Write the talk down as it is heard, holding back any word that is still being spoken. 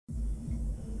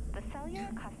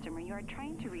cellular customer you are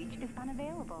trying to reach is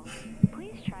unavailable.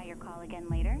 Please try your call again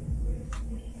later.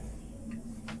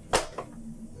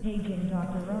 Paging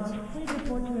Dr. Ross, please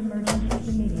report to emergencies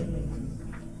immediately.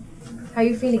 How are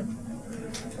you feeling?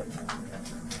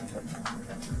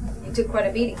 You took quite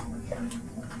a beating.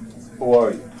 Who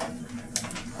are you?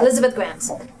 Elizabeth Grant.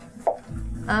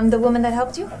 I'm the woman that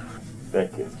helped you.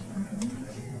 Thank you.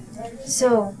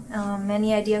 So,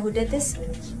 any idea who did this?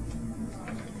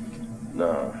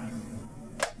 Nah.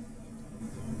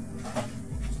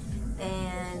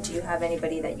 And do you have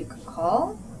anybody that you could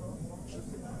call?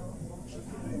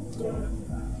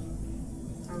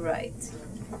 Right.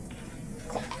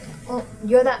 Well,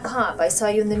 you're that cop. I saw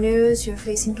you in the news. You're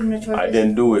facing criminal charges. I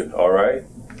didn't do it, all right?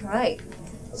 Right.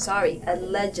 Sorry,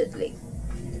 allegedly.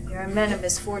 You're a man of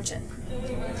misfortune.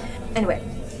 Anyway,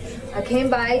 I came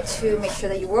by to make sure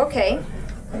that you were okay.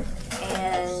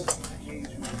 And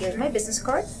here's my business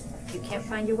card. If you can't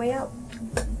find your way out.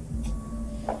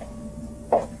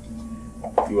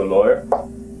 You a lawyer?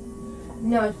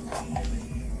 No.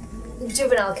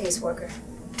 Juvenile caseworker.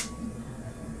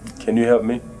 Can you help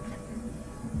me?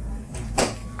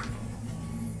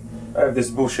 I have this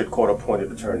bullshit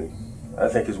court-appointed attorney. I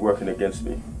think he's working against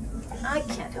me. I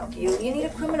can't help you. You need a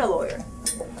criminal lawyer.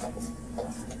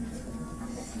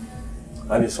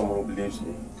 I need someone who believes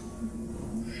me.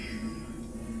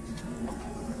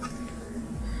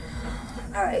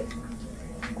 All right.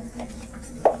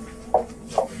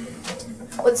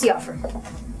 What's the offer?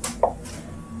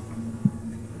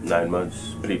 9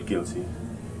 months, plead guilty.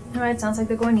 All right, sounds like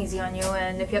they're going easy on you.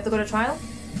 And if you have to go to trial?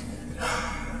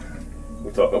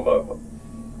 We're talking about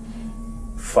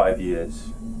 5 years.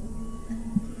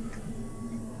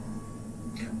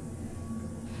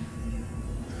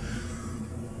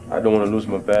 I don't want to lose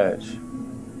my badge.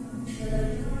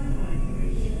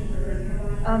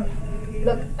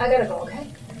 Look, I gotta go, okay?